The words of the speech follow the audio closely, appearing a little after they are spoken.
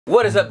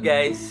What is up,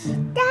 guys?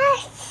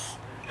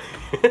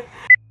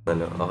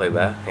 Ano, okay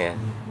ba? Ayan.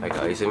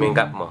 Okay, ayusin mo yung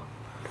cap mo.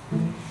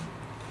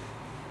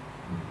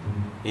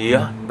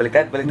 Yeah,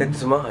 baliktad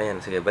gusto mo.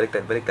 Ayan, sige,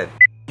 baliktad.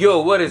 Yo,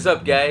 what is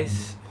up,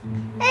 guys?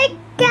 Hey,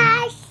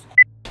 guys!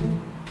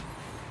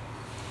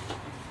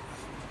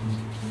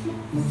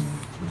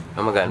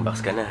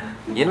 Mag-unbox ka na.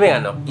 Yan ba yung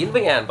ano? Yan ba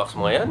yung unbox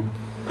mo ngayon?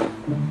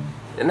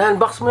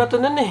 Na-unbox mo na to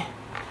nun eh.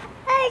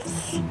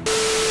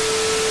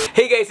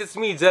 Hey guys, it's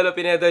me, Jello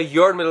Pineda,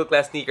 your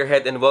middle-class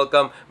sneakerhead, and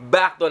welcome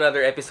back to another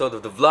episode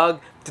of the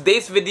vlog.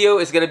 Today's video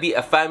is gonna be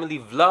a family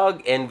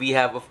vlog, and we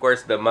have, of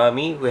course, the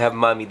mommy. We have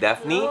Mommy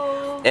Daphne.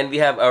 Hello. And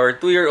we have our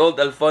 2-year-old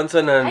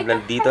Alfonso na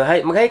nandito.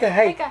 Hi, mag-hi ka,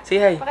 hi. Say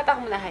hi. Pakita ko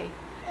muna, hi.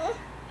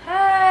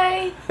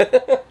 Hi!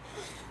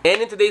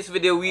 And in today's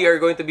video, we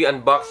are going to be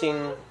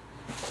unboxing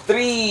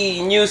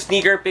 3 new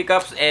sneaker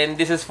pickups,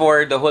 and this is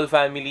for the whole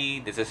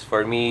family. This is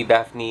for me,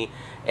 Daphne,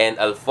 and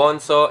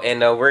Alfonso, and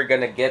we're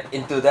gonna get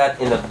into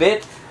that in a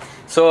bit.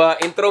 So,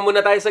 intro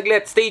muna tayo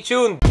saglit. Stay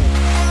tuned!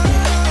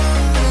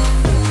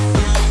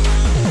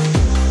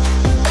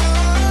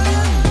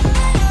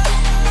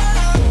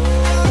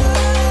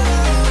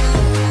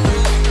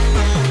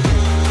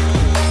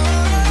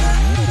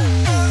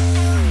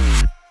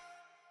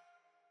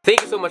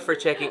 Thank you so much for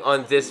checking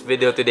on this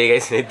video today,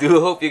 guys. And I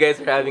do hope you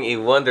guys are having a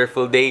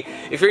wonderful day.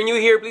 If you're new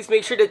here, please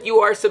make sure that you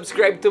are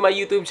subscribed to my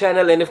YouTube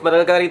channel. And if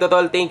matagal ka rito,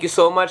 tol, thank you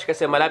so much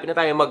kasi malapit na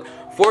tayo mag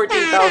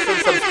 14,000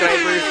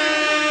 subscribers.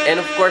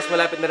 And of course,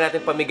 malapit na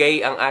natin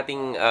pamigay ang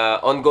ating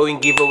ongoing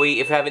giveaway.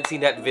 If you haven't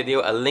seen that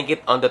video, I'll link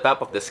it on the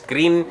top of the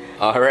screen.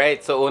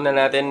 Alright, so una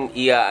natin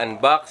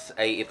i-unbox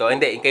ay ito.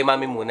 Hindi, yung kay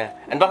Mami muna.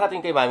 Unbox natin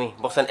yung kay Mami.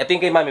 Buksan. Ito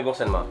yung kay Mami,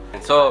 buksan mo.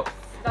 So,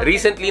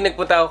 recently,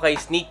 nagpunta ako kay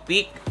Sneak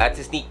Peek at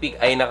si Sneak Peek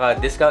ay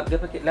naka-discount.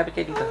 Lapit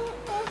kayo dito.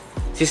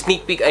 Si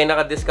Sneak Peek ay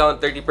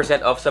naka-discount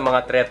 30% off sa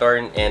mga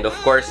Tretorn. And of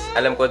course,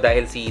 alam ko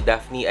dahil si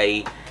Daphne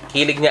ay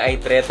hilig niya ay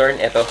Tretorn.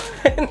 Ito.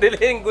 Dali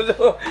yung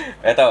gulo.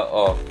 Ito,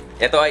 oh.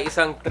 Ito ay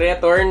isang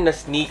Tretorn na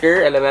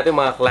sneaker. Alam natin,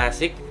 mga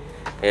classic.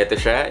 Ito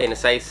siya, in a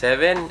size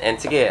 7.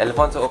 And sige,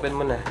 Alfonso, open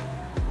mo na.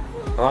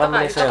 Hawakan mo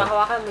na yung sa'yo.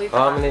 Hawakan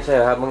mo na yung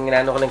sa'yo habang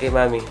ginano ko lang kay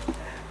Mami.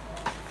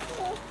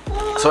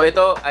 So,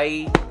 ito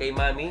ay kay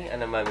Mami.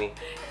 Ano, Mami?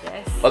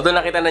 Yes. Although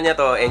nakita na niya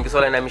to, and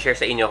gusto lang namin share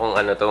sa inyo kung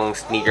ano tong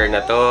sneaker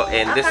na to.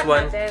 And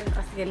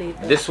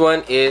this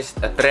one is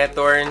a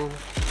Tretorn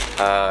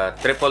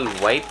triple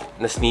white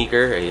na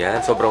sneaker. Ayan,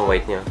 sobrang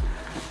white niya.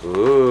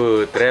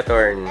 Ooh,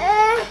 Tretorn.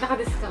 At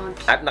naka-discount.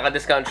 At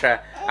naka-discount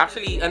siya.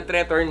 Actually, ang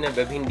Tretorn na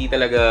hindi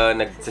talaga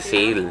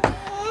nagsasale.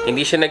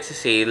 Hindi siya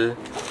nagsasale.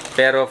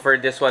 Pero for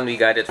this one,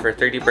 we got it for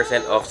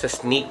 30% off sa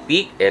Sneak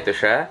Peek. Ito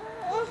siya.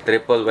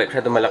 Triple white.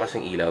 Masyado malakas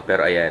yung ilaw.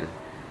 Pero ayan.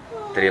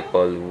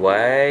 Triple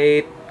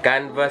white.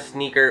 Canvas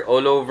sneaker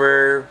all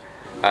over.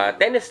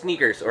 Tennis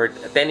sneakers or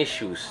tennis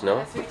shoes,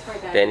 no?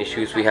 Tennis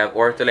shoes. We have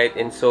Ortholite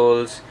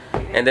insoles.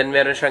 And then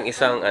meron siyang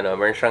isang,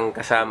 meron siyang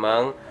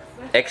kasamang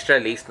extra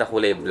lace na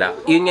kulay black.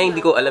 Yun nga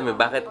hindi ko alam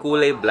bakit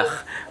kulay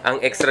black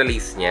ang extra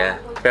lace niya.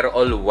 Pero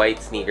all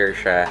white sneaker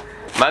siya.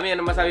 Mami,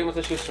 ano masabi mo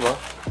sa shoes mo?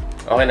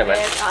 Okay naman?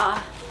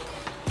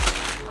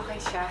 Okay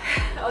siya.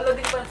 Although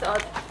din pa sa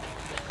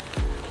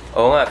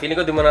Oo nga, feeling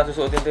ko di mo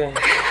nasusuotin to eh.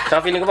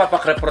 Saka feeling ko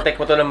papakrep-protect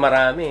mo to ng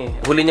marami.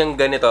 Huli niyang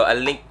ganito,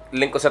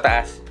 link ko sa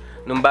taas.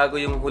 Nung bago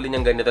yung huli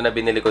niyang ganito na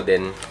binili ko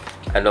din,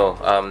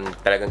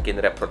 talagang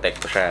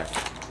kinrep-protect ko siya.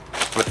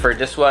 But for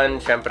this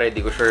one, syempre,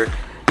 di ko sure.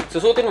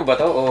 Susutin mo ba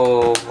to?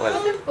 O wala?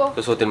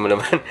 Susutin mo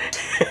naman.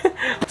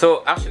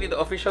 So, actually, the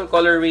official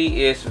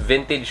colorway is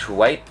vintage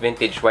white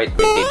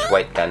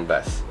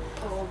canvas.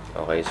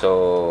 Okay,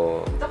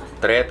 so,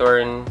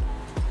 Tretorn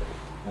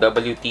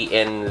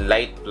WTN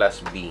Light plus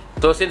B.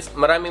 So, since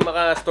maraming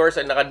mga stores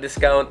ay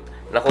naka-discount,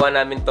 nakuha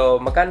namin to.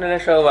 Magkano na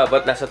siya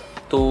umabot? Nasa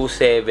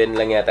 2.7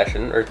 lang yata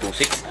siya, or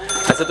 2.6.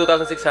 Nasa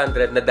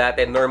 2,600 na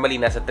dati, normally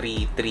nasa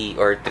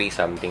 3.3 or 3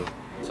 something.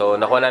 So,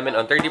 nakuha namin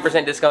on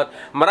 30% discount.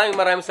 Maraming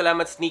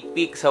salamat Sneak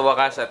Peek sa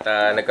wakas at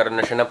nagkaroon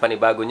na siya ng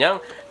panibago niyang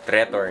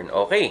Tretorn.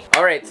 Okay.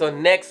 Alright, so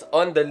next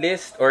on the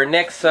list, or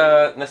next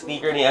na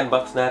sneaker ni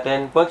unbox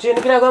natin. Ponchi, ano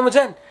ginagawa mo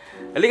dyan?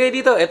 Halika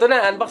dito. Ito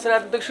na, unbox na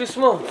natin itong shoes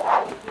mo.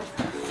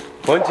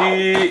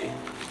 Ponchi!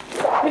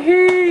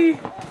 Hihi!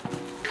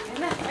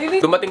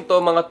 Dumating to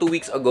mga 2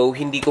 weeks ago,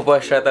 hindi ko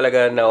pa siya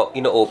talaga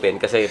ino-open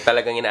kasi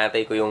talagang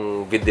inaantay ko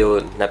yung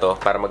video na to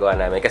para magawa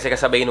namin. Kasi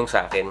kasabay nung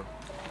sa akin.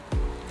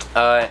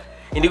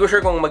 Hindi ko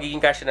sure kung magiging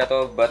cash na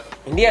to, but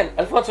hindi yan.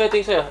 Alfonso, ito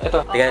yung sa'yo.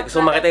 Ito. Tingnan,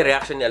 gusto makita yung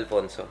reaction ni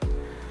Alfonso.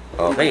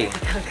 Okay.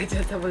 Talaga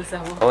dyan sa bulsa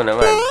mo. Oo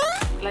naman.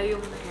 Layo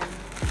mo na yan.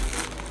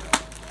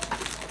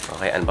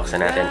 Okay, unbox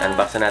na natin.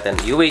 Unbox na natin.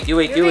 You wait.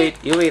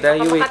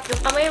 Baka makat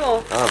yung kamay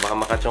mo. Baka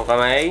makat yung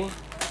kamay.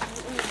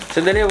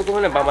 Sandali, huwag ko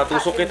muna. Baka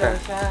matusok kita.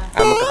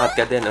 Magkakat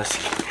ka din.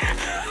 Sige.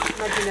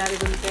 Imaginary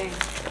gunting.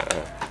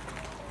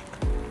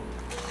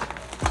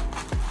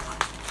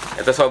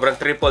 Ito sobrang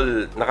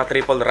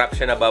naka-triple wrap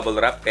siya na bubble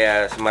wrap.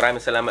 Kaya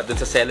maraming salamat dun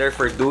sa seller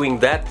for doing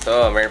that.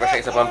 So, meron pa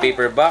siya isa pang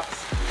paper box.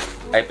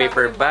 Ay,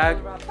 paper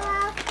bag.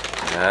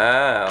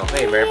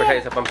 Okay. Meron pa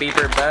siya isa pang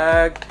paper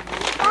bag.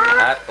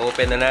 At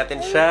open na natin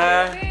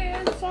siya.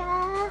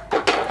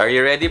 Are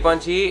you ready,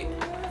 Ponchi?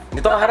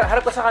 Dito ka,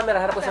 harap ka sa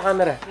camera, harap ka sa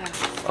camera.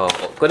 Oh,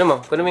 kunin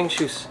mo yung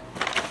shoes.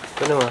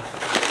 Kunin mo.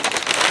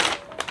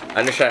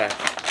 Ano siya?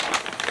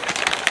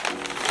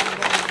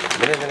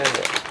 Dali.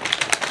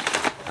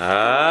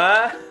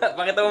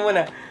 Pakita mo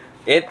muna.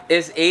 It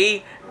is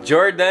a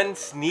Jordan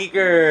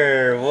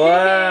sneaker.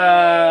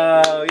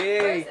 Wow!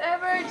 Yay! First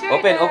ever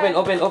Jordan.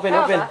 Open.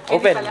 Hindi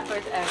pala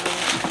first ever.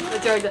 The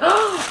Jordan.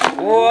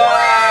 Wow!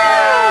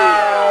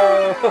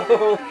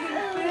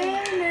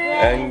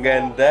 Ang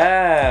ganda.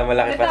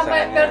 Malaki pa sa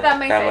kanya. Pero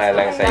tama yung size.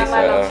 Lang size.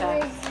 Tama lang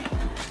siya.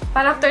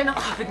 Parang after ng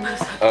COVID mo.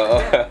 Oo.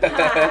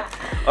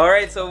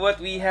 Alright, so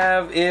what we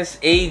have is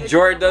a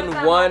Jordan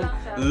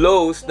 1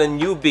 Lows, the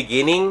new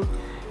beginning.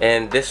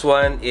 And this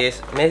one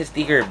is, may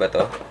sticker ba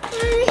to?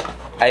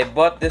 I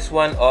bought this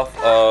one off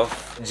of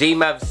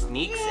JMav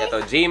Sneaks.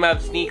 Ito,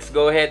 JMav Sneaks.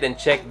 Go ahead and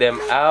check them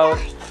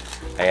out.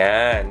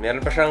 Ayan.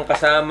 Meron pa siyang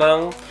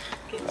kasamang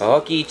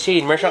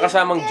keychain. Meron siyang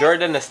kasamang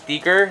Jordan na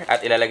sticker.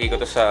 At ilalagay ko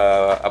to sa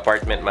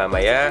apartment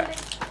mamaya.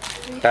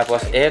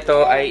 Tapos,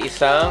 ito ay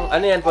isang,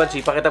 ano yan,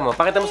 Ponchi? Pakita mo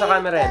sa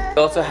camera yan.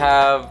 We also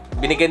have,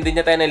 binigyan din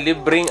niya tayo ng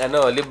libreng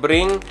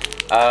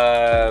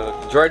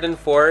Jordan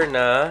 4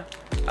 na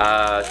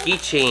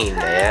keychain.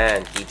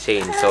 Ayan,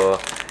 keychain. So,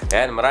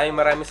 ayan,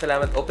 maraming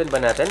salamat. Open ba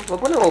natin?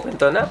 Huwag mo nang open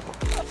to, na.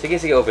 Sige,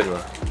 open mo.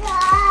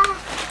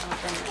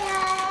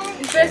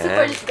 Pero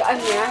super gaan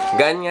niya.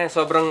 Gaan niya,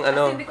 sobrang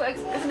ano.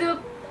 Kasi di ba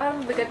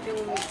parang bigat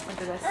yung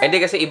madalas. Hindi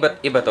kasi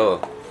iba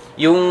to.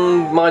 Yung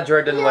mga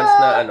Jordan 1s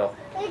na ano,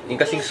 yung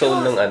kasing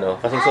sole ng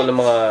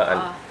mga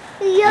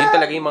yun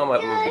talaga yung mga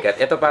mabigat.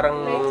 Ito parang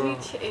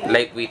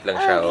lightweight lang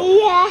siya. Oh.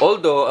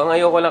 Although, ang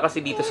ayoko lang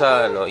kasi dito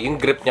sa yung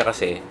grip niya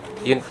kasi,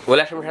 yun,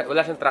 wala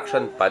siyang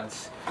traction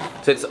pads.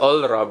 So it's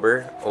all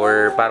rubber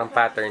or parang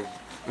pattern.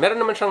 Meron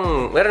naman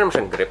siyang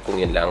grip kung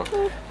yun lang.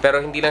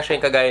 Pero hindi lang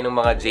siya yung kagaya ng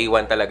mga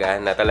J1 talaga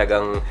na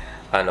talagang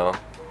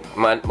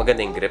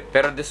maganda yung grip.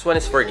 Pero this one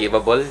is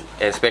forgivable,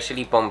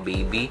 especially pang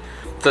baby.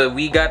 So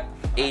we got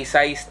a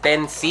size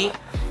 10C.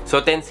 So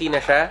 10C na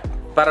siya.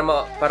 Para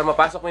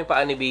mapasok mo yung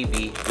paa ni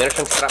baby, meron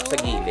siyang strap sa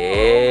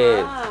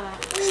gilid.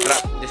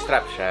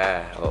 Strap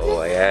siya.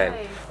 Oo,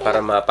 ayan. Para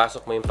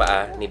mapasok mo yung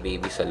paa ni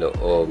baby sa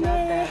loob.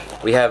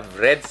 We have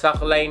red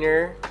sock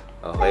liner.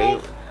 Okay.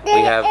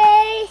 We have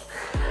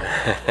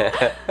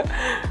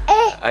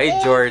ay,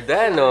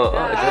 Jordan.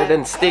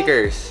 Jordan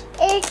stickers.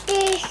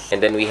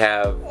 And then we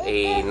have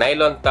a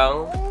nylon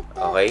tongue.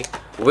 Okay.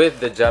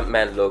 With the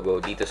Jumpman logo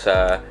dito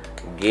sa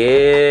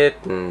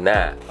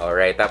gitna.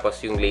 Alright, tapos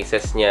yung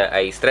laces niya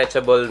ay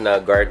stretchable na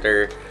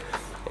garter.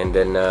 And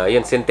then,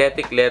 yun,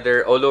 synthetic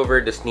leather all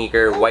over the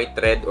sneaker. White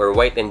red or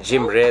white and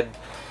gym red.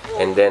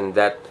 And then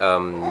that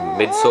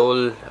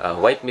midsole,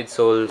 white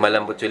midsole.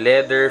 Malambot yung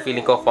leather.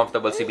 Feeling ko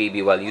comfortable si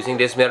baby while using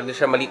this. Meron din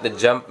siya maliit na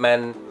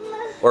Jumpman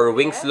or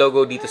Wings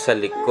logo dito sa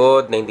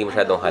likod na hindi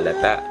masyadong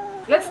halata.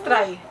 Let's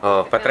try.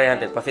 Oh, patry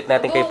natin. Pa-fit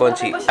natin kay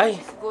Ponchi. Ay!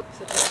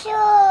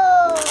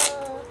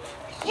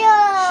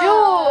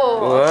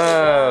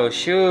 Wow,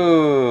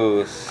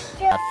 shoes.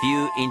 A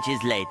few inches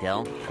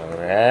later.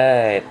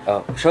 Alright.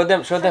 Oh, show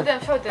them.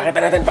 Pakita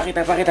natin,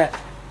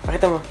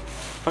 Pakita mo.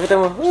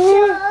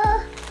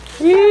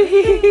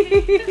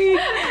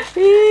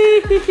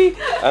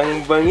 Ang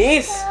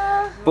bangis.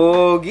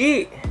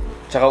 Pogi.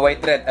 Tsaka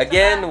white red.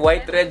 Again,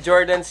 white red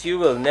Jordans.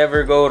 You will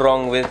never go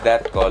wrong with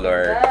that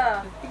color.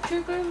 Yeah.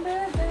 Picture ko yung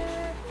bebe.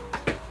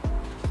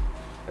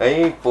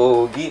 Ay,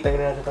 pogi. Tangin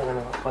natin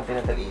itong konti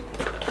na taliit.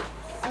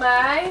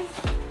 Smile.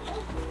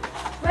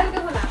 Smile ka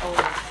muna.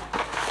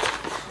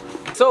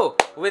 So,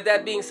 with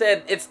that being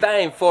said, it's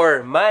time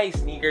for my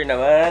sneaker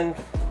naman.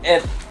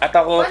 At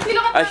ako,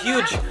 a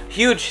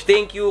huge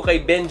thank you kay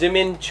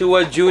Benjamin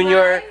Chua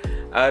Jr.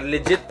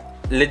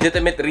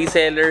 Legitimate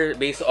reseller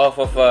based off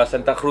of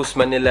Santa Cruz,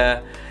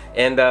 Manila.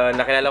 And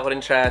nakilala ko rin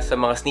siya sa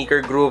mga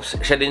sneaker groups.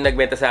 Siya din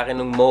nagbenta sa akin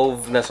ng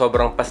mauve na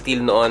sobrang pastil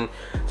noon.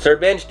 Sir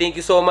Benj, thank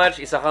you so much.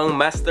 Isa kang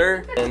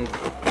master. And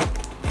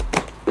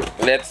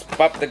let's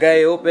pop the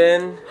guy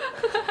open.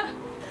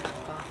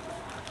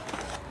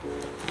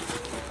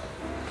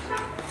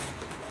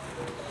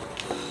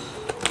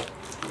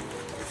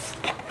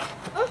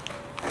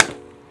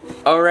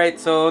 Alright,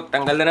 so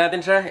tanggal na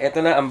natin siya.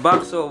 Ito na ang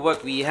box. So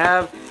what we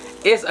have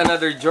is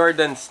another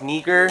Jordan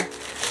sneaker.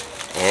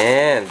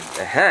 And,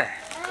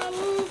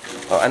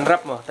 oh,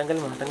 unwrap mo.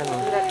 Tanggal mo.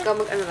 Ikaw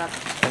mag-unwrap.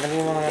 Tanggal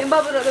mo mga... Yung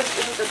babo na ito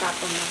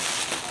tatapon mo.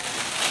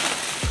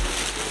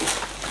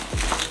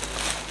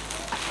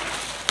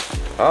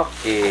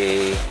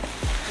 Okay.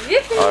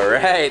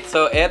 Alright,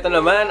 so eto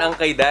naman ang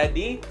kay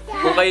Daddy.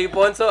 Kung kay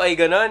Ponso ay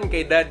ganon,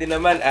 kay Daddy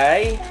naman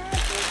ay...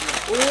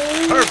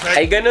 Perfect.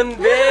 Ay ganon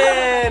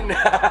din!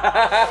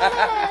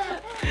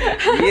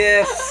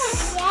 Yes!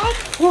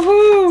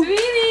 Woohoo!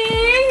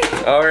 Twinning!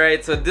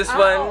 Alright, so this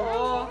one...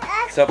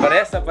 So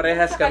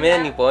parehas kami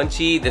ni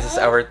Ponchi. This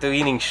is our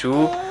twinning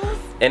shoe.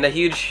 And a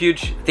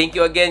huge thank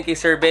you again kay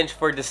Sir Bench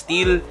for the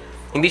steel.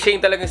 Hindi siya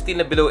yung talagang steel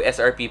na below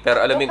SRP,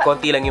 pero alam mo yung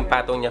konti lang yung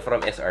patong niya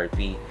from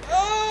SRP.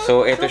 So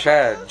So, ito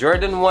siya.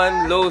 Jordan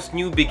 1 Lows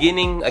New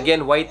Beginning.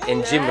 Again, white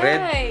and gym red.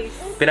 Nice.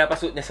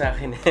 Pinapasuot niya sa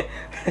akin.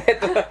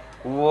 Ito.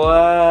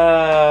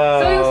 Wow!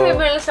 So, yung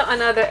swivel siyang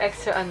another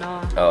extra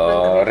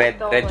Oo,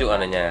 red yung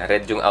ano niya.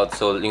 Red yung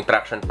outsole, yung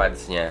traction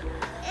pads niya.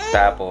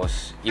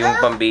 Tapos, yung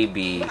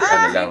pang-baby,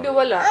 ano lang. Baby,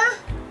 wala.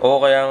 Oo,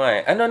 kaya nga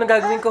eh. Ano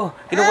gagawin ko?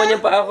 Kinukuha niya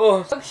pa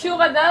ako.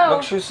 Mag-shoe ka daw.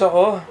 Mag-shoes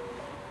ako.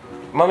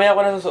 Mamaya ko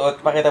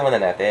nasusuot, pakita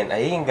muna natin.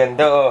 Ay, ang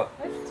ganda oh.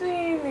 That's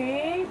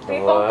sweetie. May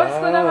Wow. pampas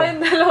ko na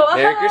kayong dalawa.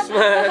 Merry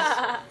Christmas!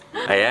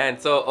 Ayan,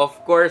 so of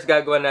course,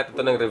 gagawa natin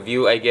to ng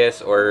review, I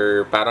guess,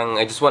 or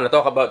parang I just wanna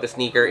talk about the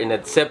sneaker in a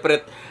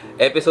separate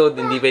episode.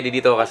 Hindi pwede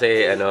dito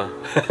kasi,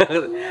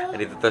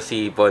 dito to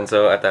si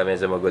Ponso at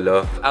medyo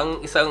magulo.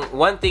 Ang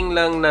one thing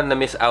lang na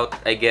na-miss out,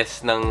 I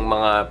guess, ng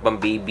mga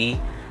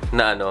pang-baby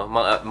na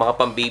mga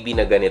pang-baby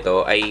na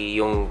ganito ay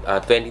yung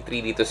 23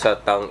 dito sa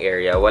tongue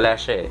area. Wala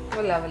siya eh.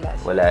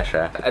 Wala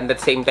siya. And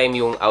at the same time,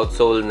 yung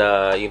outsole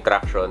na yung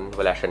traction,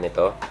 wala siya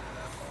nito.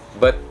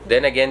 But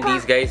then again,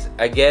 these guys,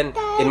 again,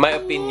 in my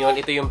opinion,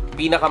 ito yung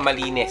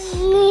pinakamalinis,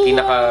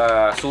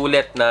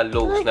 pinakasulit na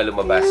lows na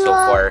lumabas so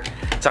far.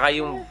 Tsaka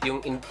yung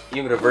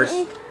reverse.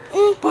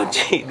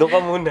 Ponchi, doon ka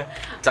muna.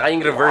 Tsaka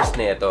yung reverse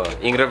na ito.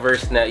 Yung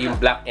reverse na, yung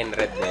black and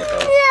red na ito.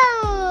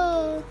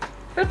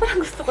 Pero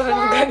parang gusto ko na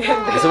ng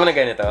gaganda. Gusto mo na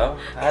ganito?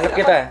 Hanap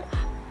kita.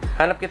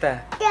 Hanap kita.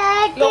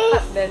 Low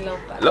cut din, low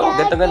cut. Low,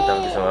 ganto-ganto.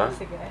 Gusto mo?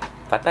 Sige.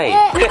 Patay.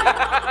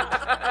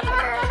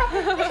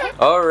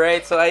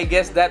 Alright, so I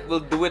guess that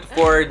will do it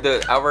for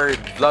our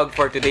vlog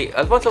for today.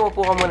 Alfonso,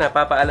 upo ka muna.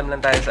 Papaalam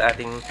lang tayo sa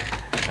ating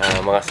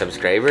mga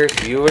subscribers,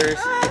 viewers.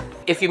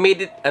 If you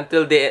made it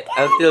until this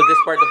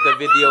part of the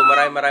video,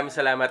 maraming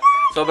salamat.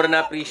 Sobrang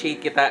na-appreciate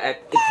kita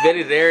at it's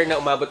very rare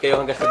na umabot kayo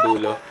hanggang sa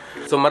dulo.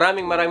 So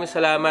maraming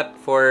salamat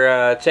for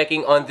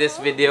checking on this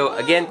video.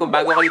 Again, kung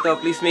bago ka dito,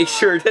 please make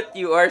sure that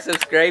you are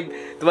subscribed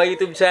to my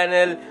YouTube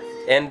channel.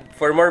 And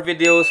for more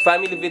videos,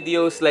 family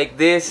videos like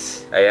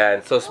this,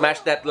 ayan, so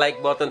smash that like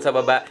button sa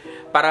baba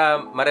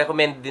para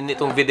ma-recommend din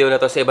itong video na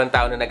to sa ibang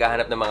tao na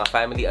naghahanap ng mga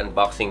family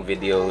unboxing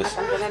videos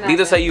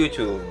dito sa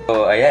YouTube.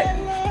 So, ayan.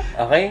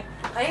 Okay?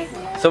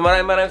 So,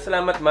 maraming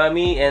salamat,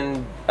 Mami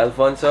and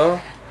Alfonso.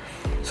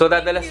 So,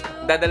 dadalas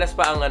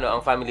pa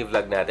ang family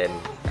vlog natin.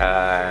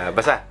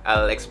 Basta,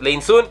 I'll explain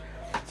soon.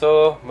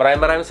 So,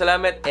 maraming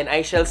salamat and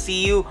I shall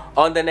see you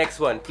on the next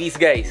one. Peace,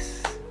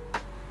 guys!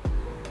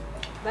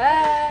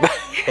 Bye!